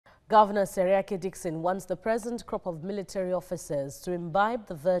Governor Seriake Dickson wants the present crop of military officers to imbibe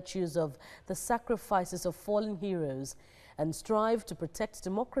the virtues of the sacrifices of fallen heroes and strive to protect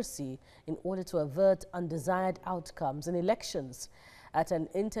democracy in order to avert undesired outcomes in elections. At an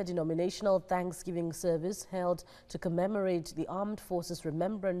interdenominational Thanksgiving service held to commemorate the Armed Forces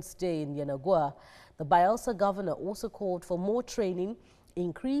Remembrance Day in Yenagoa, the Bayelsa governor also called for more training,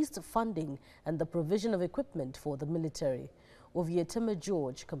 increased funding and the provision of equipment for the military. Ovieteme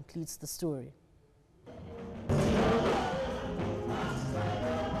George completes the story.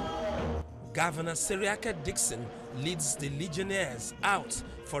 Governor Seriake Dickson leads the Legionnaires out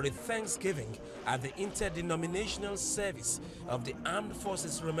for a Thanksgiving at the interdenominational service of the Armed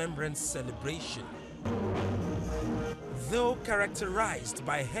Forces Remembrance celebration. Though characterized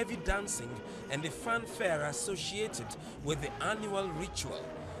by heavy dancing and the fanfare associated with the annual ritual,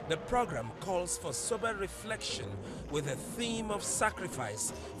 the program calls for sober reflection with a theme of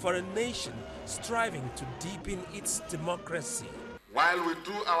sacrifice for a nation striving to deepen its democracy. While we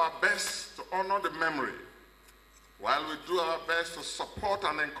do our best to honor the memory, while we do our best to support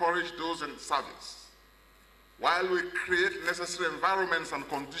and encourage those in service, while we create necessary environments and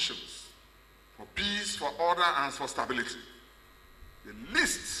conditions for peace, for order, and for stability, the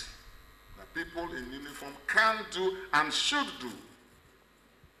least that people in uniform can do and should do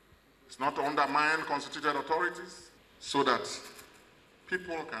is not to undermine constituted authorities so that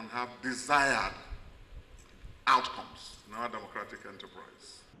people can have desired outcomes in our democratic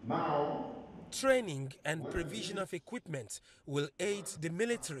enterprise. Now, training and provision of equipment will aid the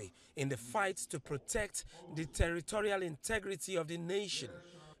military in the fight to protect the territorial integrity of the nation.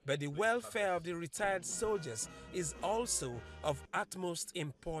 But the welfare of the retired soldiers is also of utmost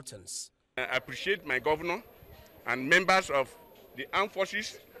importance. I appreciate my governor and members of the armed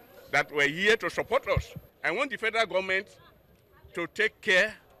forces that were here to support us. I want the federal government to take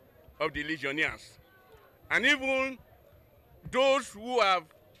care of the Legionnaires and even those who have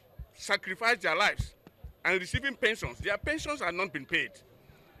sacrificed their lives and receiving pensions. Their pensions have not been paid.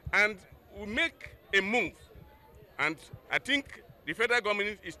 And we make a move, and I think the federal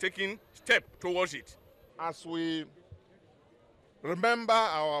government is taking steps towards it. As we remember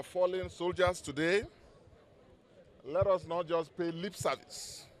our fallen soldiers today, let us not just pay lip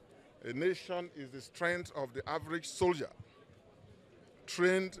service. A nation is the strength of the average soldier,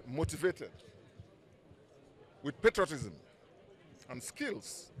 trained, motivated, with patriotism and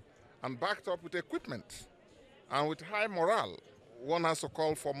skills, and backed up with equipment and with high morale. One has to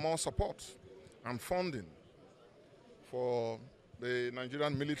call for more support and funding for the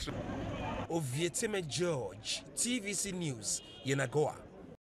Nigerian military. Ovieteme George, TVC News, Yenagoa.